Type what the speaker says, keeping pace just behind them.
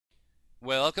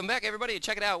Welcome back, everybody.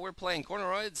 Check it out. We're playing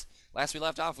Corneroids. Last we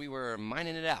left off, we were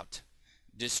mining it out,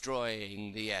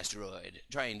 destroying the asteroid,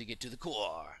 trying to get to the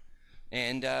core.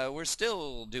 And we're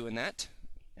still doing that.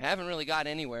 Haven't really got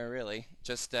anywhere, really.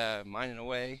 Just mining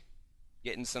away,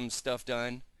 getting some stuff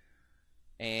done.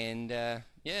 And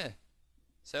yeah.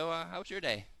 So, how was your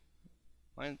day?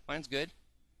 Mine's good.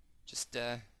 Just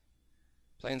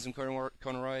playing some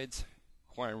Corneroids.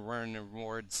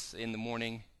 Corneroids in the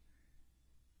morning.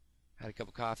 Had a cup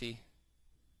of coffee.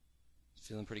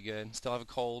 Feeling pretty good. Still have a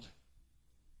cold.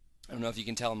 I don't know if you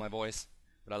can tell in my voice,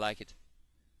 but I like it.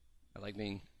 I like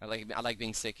being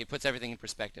sick. It puts everything in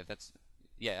perspective.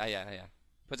 Yeah.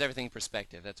 Puts everything in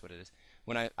perspective. That's what it is.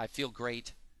 When I feel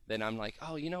great, then I'm like,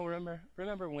 oh,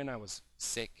 remember when I was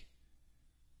sick?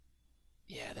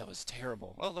 Yeah, that was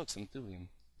terrible. Oh, look, some thulium.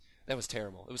 That was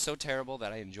terrible. It was so terrible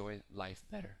that I enjoy life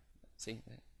better. See?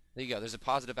 There you go. There's a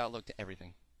positive outlook to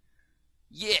everything.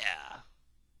 Yeah!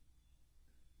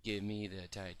 Give me the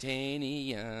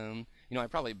titanium. I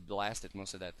probably blasted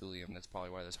most of that thulium. That's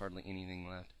probably why there's hardly anything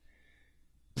left.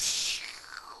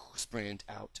 Sprint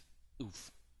out.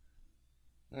 Oof.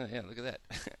 Oh, yeah, look at that.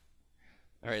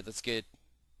 Alright,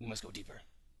 we must go deeper.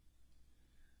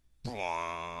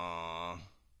 Bwah.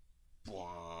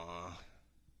 Bwah.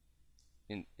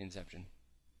 Inception.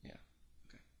 Yeah.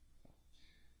 Okay.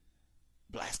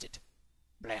 Blast it.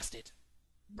 Blast it.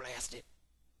 Blast it.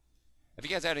 If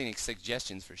you guys had any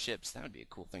suggestions for ships, that would be a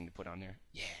cool thing to put on there.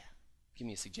 Yeah. Give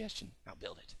me a suggestion. I'll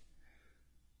build it.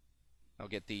 I'll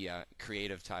get the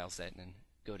creative tile set and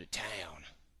go to town.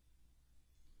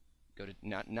 Go to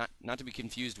not to be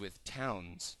confused with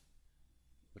towns,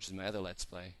 which is my other Let's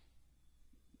Play.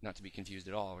 Not to be confused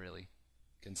at all, really,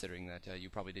 considering that you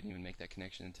probably didn't even make that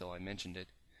connection until I mentioned it.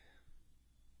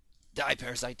 Die,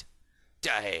 parasite!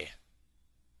 Die!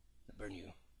 I'll burn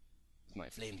you with my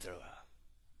flamethrower.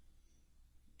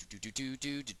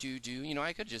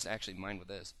 I could just actually mine with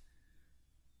this.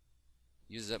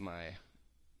 Uses up my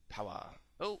power.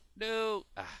 Oh, no!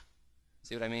 Ah.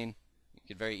 See what I mean? You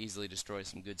could very easily destroy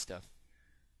some good stuff.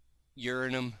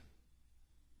 Uranum.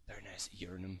 Very nice.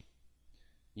 Uranum.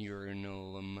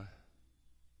 Uranolum.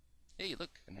 Hey,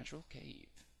 look, a natural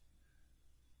cave.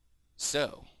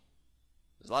 So,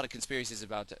 there's a lot of conspiracies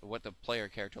about what the player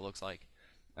character looks like.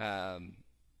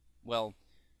 Well,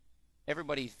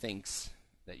 everybody thinks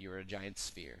that you're a giant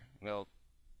sphere. Well,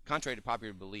 contrary to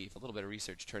popular belief, a little bit of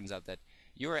research turns out that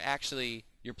you are actually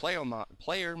your player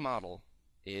model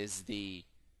is the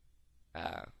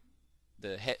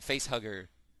face hugger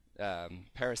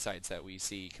parasites that we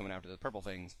see coming after the purple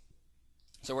things.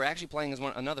 So we're actually playing as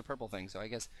another purple thing. So I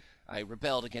guess I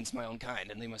rebelled against my own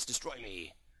kind, and they must destroy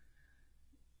me.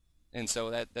 And so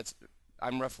that's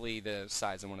I'm roughly the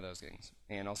size of one of those things,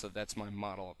 and also that's my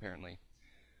model apparently.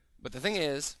 But the thing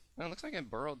is, well, it looks like I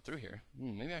burrowed through here.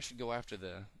 Maybe I should go after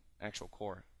the actual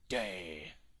core.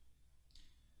 Yay!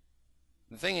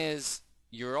 The thing is,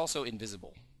 you're also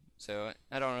invisible. So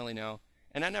I don't really know.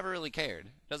 And I never really cared.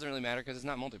 It doesn't really matter because it's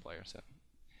not multiplayer. So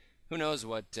who knows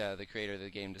what the creator of the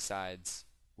game decides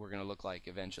we're going to look like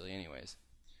eventually anyways.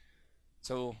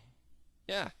 So,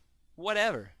 yeah.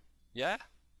 Whatever. Yeah?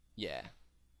 Yeah.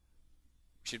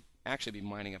 We should actually be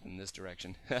mining up in this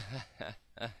direction.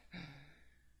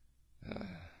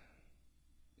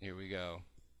 Here we go.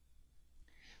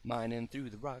 Mining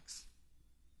through the rocks.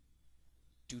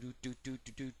 Do do do do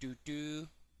do do do do.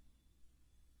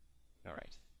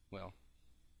 Alright, well.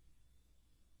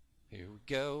 Here we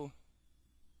go.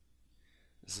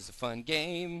 This is a fun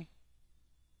game.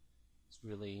 It's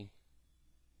really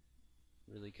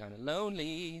kind of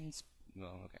lonely.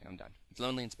 Well, okay, I'm done. It's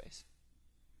lonely in space.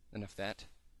 Enough of that.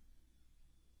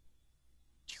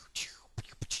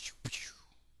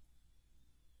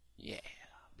 Yeah,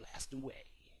 blast away.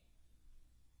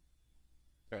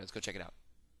 Alright, let's go check it out.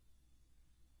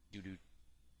 Do.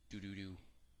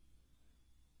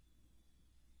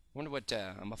 Wonder what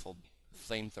a muffled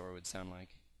flamethrower would sound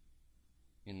like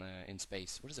in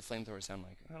space. What does a flamethrower sound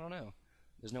like? I don't know.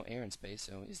 There's no air in space,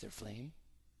 so is there flame?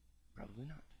 Probably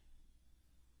not.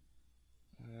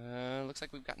 Looks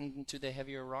like we've gotten into the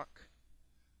heavier rock.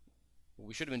 What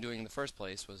we should have been doing in the first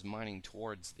place was mining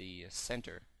towards the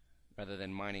center rather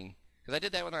than mining, because I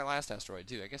did that with my last asteroid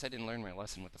too. I guess I didn't learn my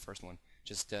lesson with the first one.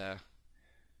 Just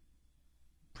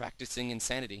practicing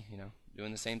insanity,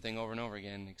 doing the same thing over and over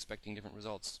again, expecting different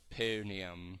results.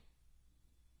 Ponium.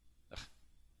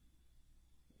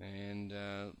 And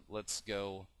let's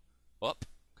go up,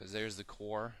 because there's the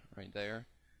core right there.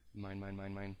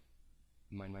 Mine.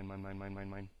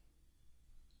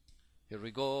 Here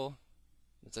we go.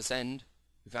 Let's ascend.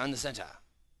 We found the center.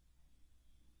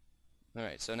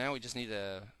 Alright, so now we just need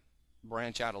to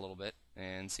branch out a little bit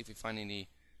and see if we find any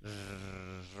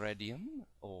radium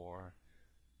ore.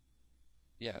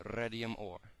 Yeah, radium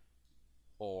ore.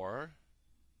 Or,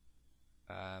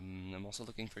 I'm also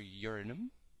looking for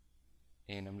uranium,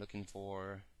 and I'm looking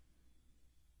for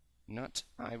not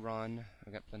iron.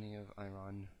 I've got plenty of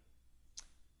iron.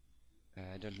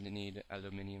 I don't really need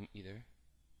aluminium either.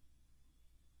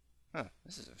 Huh,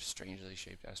 this is a strangely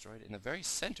shaped asteroid. In the very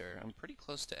center, I'm pretty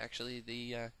close to actually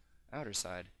the outer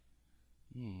side.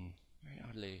 Very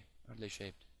oddly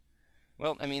shaped.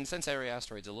 Well, I mean, Sensory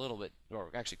asteroid's a little bit, or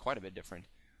actually quite a bit different.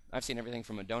 I've seen everything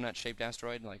from a donut-shaped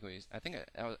asteroid, like I think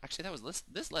actually that was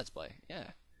this Let's Play.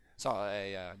 Yeah, saw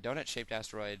a donut-shaped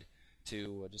asteroid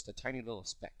to just a tiny little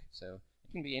speck. So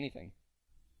it can be anything.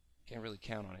 Can't really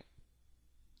count on it.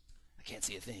 I can't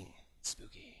see a thing. It's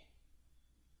spooky.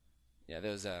 Yeah,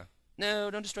 those.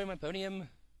 No, don't destroy my podium.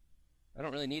 I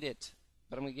don't really need it,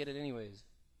 but I'm gonna get it anyways.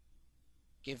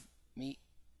 Give me.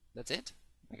 That's it.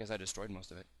 I guess I destroyed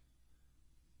most of it.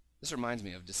 This reminds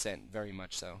me of Descent very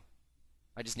much so.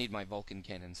 I just need my Vulcan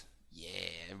cannons. Yeah,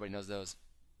 everybody knows those.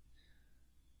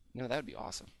 You know, that would be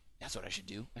awesome. That's what I should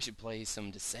do. I should play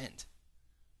some Descent.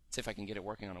 See if I can get it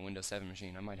working on a Windows 7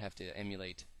 machine. I might have to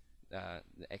emulate the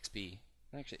XP.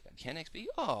 Actually, can XP?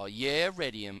 Oh, yeah,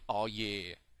 Radium. Oh,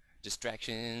 yeah.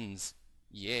 Distractions.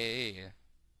 Yeah.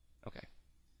 Okay.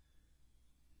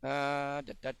 Da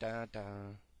da da da.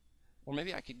 Or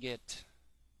maybe I could get...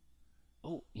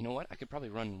 Oh, you know what? I could probably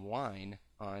run Wine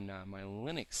on my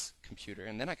Linux computer,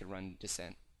 and then I could run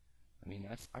Descent. I mean,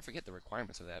 I forget the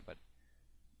requirements of that, but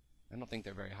I don't think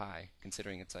they're very high,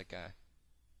 considering it's like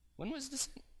when was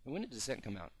Descent? When did Descent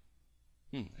come out?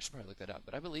 I should probably look that up.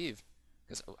 But I believe,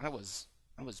 because I was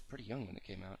pretty young when it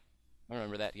came out. I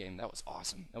remember that game. That was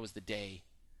awesome. That was the day.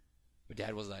 My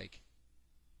dad was like,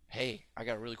 "Hey, I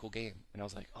got a really cool game," and I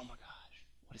was like, "Oh my gosh,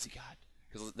 what has he got?"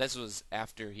 Because this was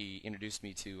after he introduced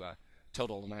me to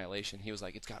Total Annihilation. He was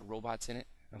like, "It's got robots in it."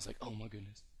 And I was like, "Oh my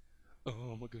goodness,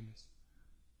 oh my goodness."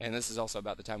 And this is also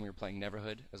about the time we were playing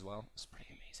Neverhood as well. It's pretty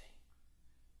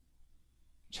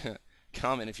amazing.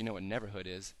 Comment if you know what Neverhood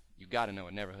is. You got to know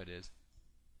what Neverhood is.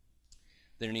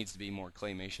 There needs to be more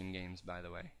claymation games, by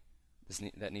the way.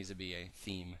 That needs to be a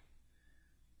theme.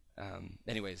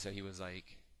 Anyway, so he was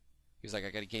like, I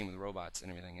got a game with robots and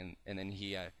everything, and then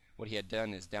he, what he had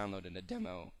done is downloaded a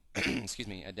demo, excuse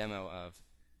me, a demo of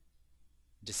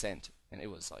Descent, and it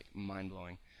was like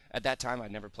mind-blowing. At that time,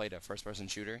 I'd never played a first-person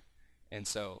shooter, and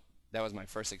so that was my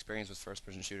first experience with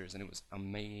first-person shooters, and it was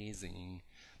amazing.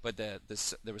 But there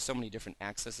were so many different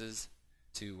accesses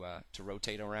to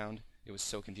rotate around. It was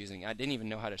so confusing. I didn't even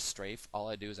know how to strafe. All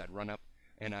I'd do is I'd run up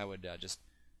and I would just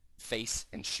face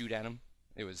and shoot at him.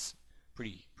 It was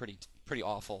pretty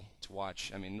awful to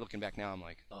watch. I mean, looking back now, I'm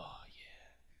like, oh yeah,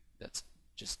 that's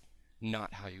just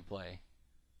not how you play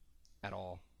at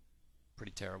all.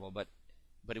 Pretty terrible, but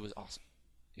it was awesome.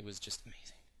 It was just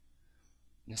amazing.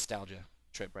 Nostalgia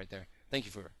trip right there. Thank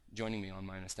you for joining me on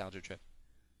my nostalgia trip.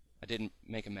 I didn't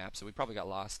make a map, so we probably got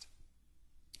lost.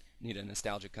 Need a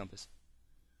nostalgia compass.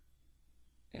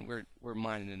 And we're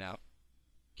mining it out,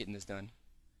 getting this done.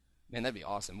 Man, that'd be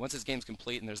awesome. Once this game's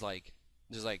complete and there's like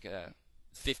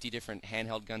 50 different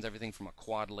handheld guns, everything from a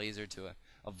quad laser to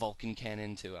a Vulcan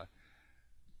cannon to a...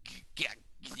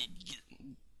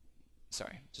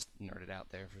 Sorry, just nerded out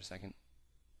there for a second.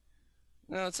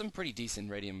 No, it's some pretty decent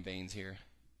radium veins here.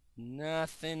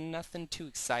 Nothing too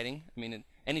exciting. I mean,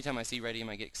 anytime I see radium,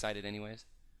 I get excited anyways.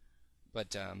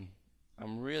 But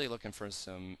I'm really looking for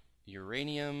some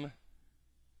uranium,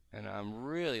 and I'm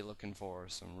really looking for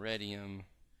some radium.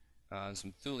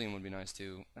 Some thulium would be nice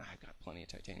too. I've got plenty of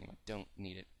titanium. I don't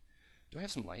need it. Do I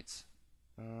have some lights?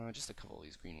 Just a couple of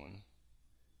these green ones.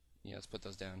 Yeah, let's put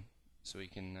those down so we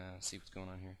can see what's going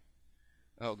on here.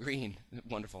 Oh, green.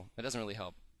 Wonderful. That doesn't really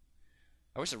help.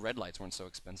 I wish the red lights weren't so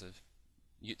expensive.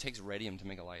 It takes radium to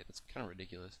make a light. That's kind of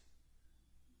ridiculous.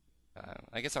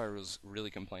 I guess I was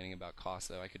really complaining about cost,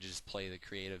 though. I could just play the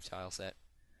creative tile set.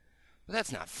 But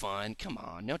that's not fun. Come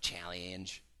on, no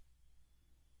challenge.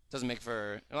 Doesn't make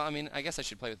for... Well, I mean, I guess I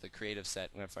should play with the creative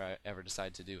set whenever I ever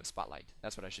decide to do a spotlight.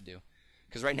 That's what I should do.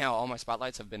 Because right now, all my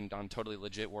spotlights have been on totally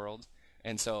legit worlds.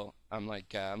 And so I'm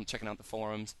like, I'm checking out the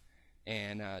forums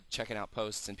and checking out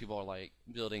posts, and people are like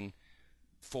building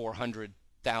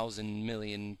 400,000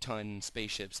 million ton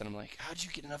spaceships, and I'm like, how'd you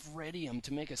get enough radium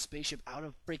to make a spaceship out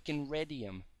of freaking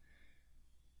radium?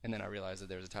 And then I realized that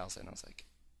there was a tile set, and I was like,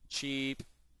 cheap.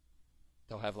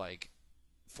 They'll have like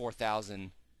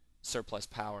 4,000 surplus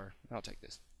power. I'll take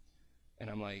this.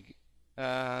 And I'm like,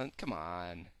 come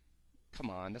on,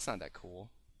 that's not that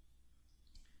cool.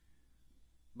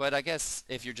 But I guess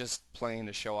if you're just playing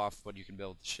to show off what you can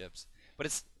build with the ships. But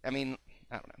it's, I mean,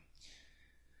 I don't know.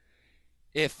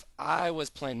 If I was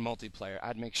playing multiplayer,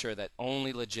 I'd make sure that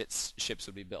only legit ships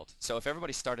would be built. So if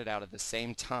everybody started out at the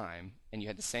same time and you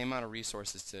had the same amount of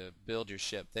resources to build your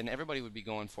ship, then everybody would be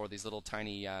going for these little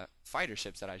tiny fighter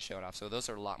ships that I showed off. So those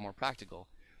are a lot more practical.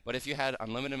 But if you had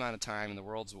unlimited amount of time and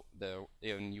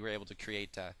and you were able to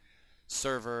create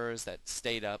servers that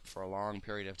stayed up for a long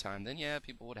period of time, then yeah,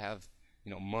 people would have,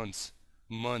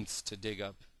 months to dig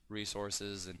up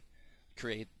resources and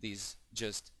create these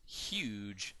just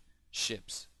huge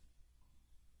ships.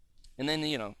 And then,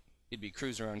 it'd be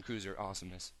cruiser on cruiser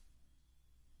awesomeness.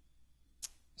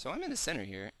 So I'm in the center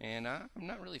here, and I'm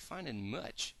not really finding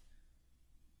much.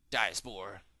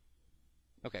 Diaspore.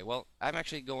 Okay, well, I'm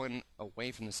actually going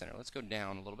away from the center. Let's go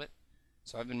down a little bit.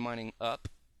 So I've been mining up.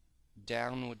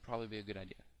 Down would probably be a good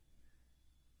idea.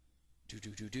 Do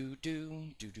do do do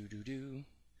do do do do do.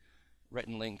 Rhett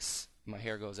and Link's "My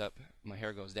Hair Goes Up, My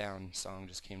Hair Goes Down" song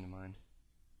just came to mind.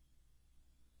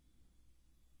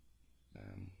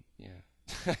 Yeah,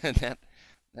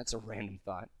 that's a random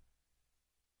thought.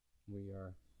 We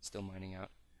are still mining out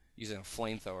using a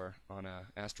flamethrower on a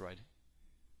asteroid.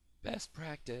 Best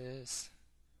practice.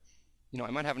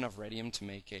 I might have enough radium to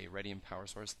make a radium power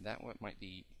source. That what might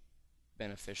be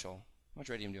beneficial. How much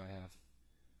radium do I have?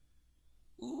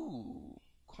 Ooh,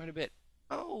 quite a bit.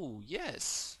 Oh,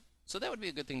 yes. So that would be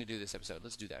a good thing to do this episode.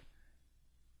 Let's do that.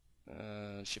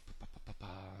 Ship.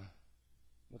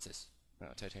 What's this?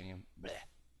 Oh, titanium. Bleh.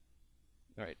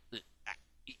 All right.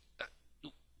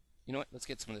 You know what? Let's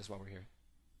get some of this while we're here.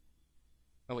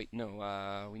 Oh wait,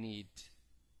 no. We need.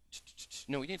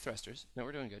 No, we need thrusters. No,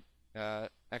 we're doing good.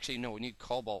 Actually, no. We need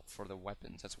cobalt for the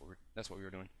weapons. That's what we were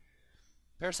doing.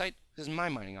 Parasite. This is my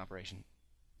mining operation.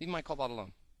 Leave my cobalt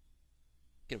alone.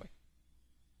 Get away.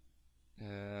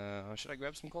 Should I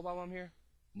grab some cobalt while I'm here?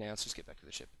 Nah, let's just get back to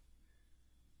the ship.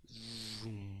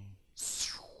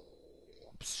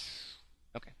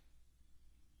 Okay.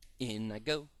 In I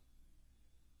go.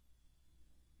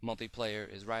 Multiplayer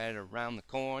is right around the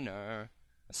corner.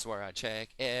 I swear I check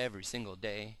every single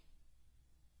day.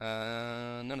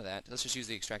 None of that. Let's just use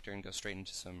the extractor and go straight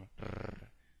into some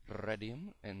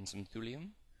radium and some thulium.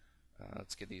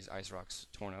 Let's get these ice rocks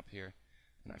torn up here.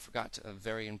 And I forgot a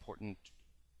very important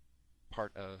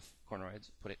part of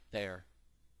Corneroids. Put it there.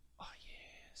 Oh,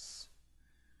 yes.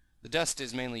 The dust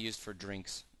is mainly used for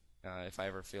drinks. If I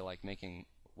ever feel like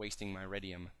wasting my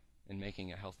radium and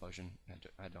making a health potion.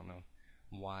 I don't know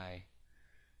why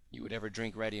you would ever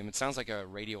drink radium. It sounds like a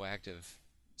radioactive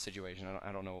situation.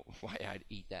 I don't know why I'd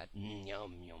eat that.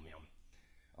 Yum, yum, yum.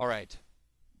 All right.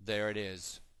 There it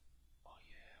is. Oh,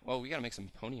 yeah. Well, we got to make some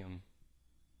ponium.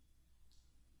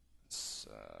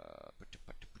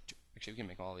 Actually, we can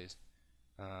make all these.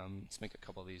 Let's make a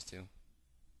couple of these too.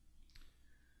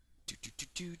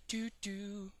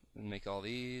 And make all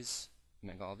these.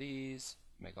 Make all these.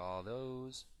 Make all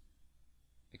those.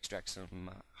 Extract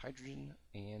some hydrogen,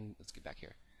 and let's get back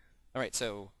here. All right,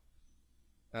 so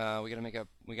we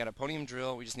got a ponium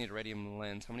drill. We just need a radium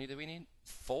lens. How many do we need?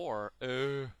 4.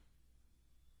 God,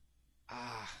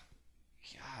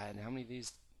 how many of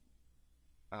these?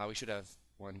 We should have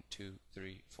 1, 2,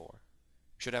 3, 4.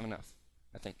 Should have enough,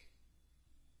 I think.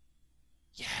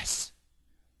 Yes!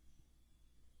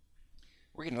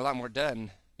 We're getting a lot more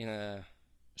done in a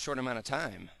short amount of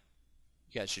time.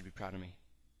 You guys should be proud of me.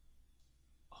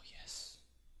 Oh, yes.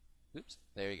 Oops,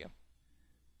 there you go.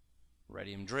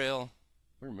 Radium drill.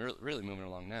 We're really moving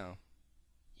along now.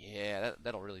 Yeah,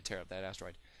 that'll really tear up that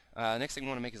asteroid. Next thing we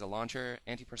want to make is a launcher,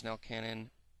 anti-personnel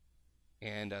cannon,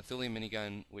 and a thulium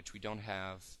minigun, which we don't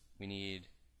have. We need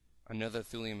another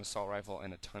thulium assault rifle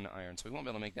and a ton of iron. So we won't be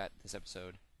able to make that this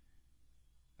episode.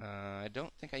 I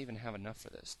don't think I even have enough for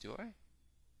this, do I?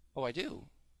 Oh, I do.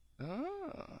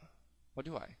 Ah. What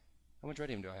do I? How much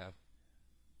radium do I have?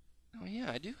 Oh,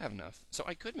 yeah, I do have enough. So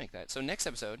I could make that. So next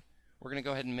episode, we're going to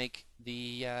go ahead and make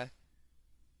the...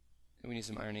 we need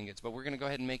some iron ingots, but we're going to go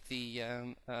ahead and make the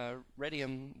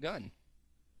radium gun.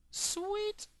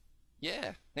 Sweet!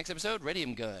 Yeah, next episode,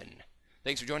 radium gun.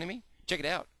 Thanks for joining me. Check it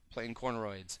out, playing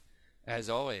Corneroids. As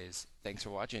always, thanks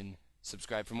for watching.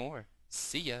 Subscribe for more.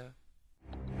 See ya!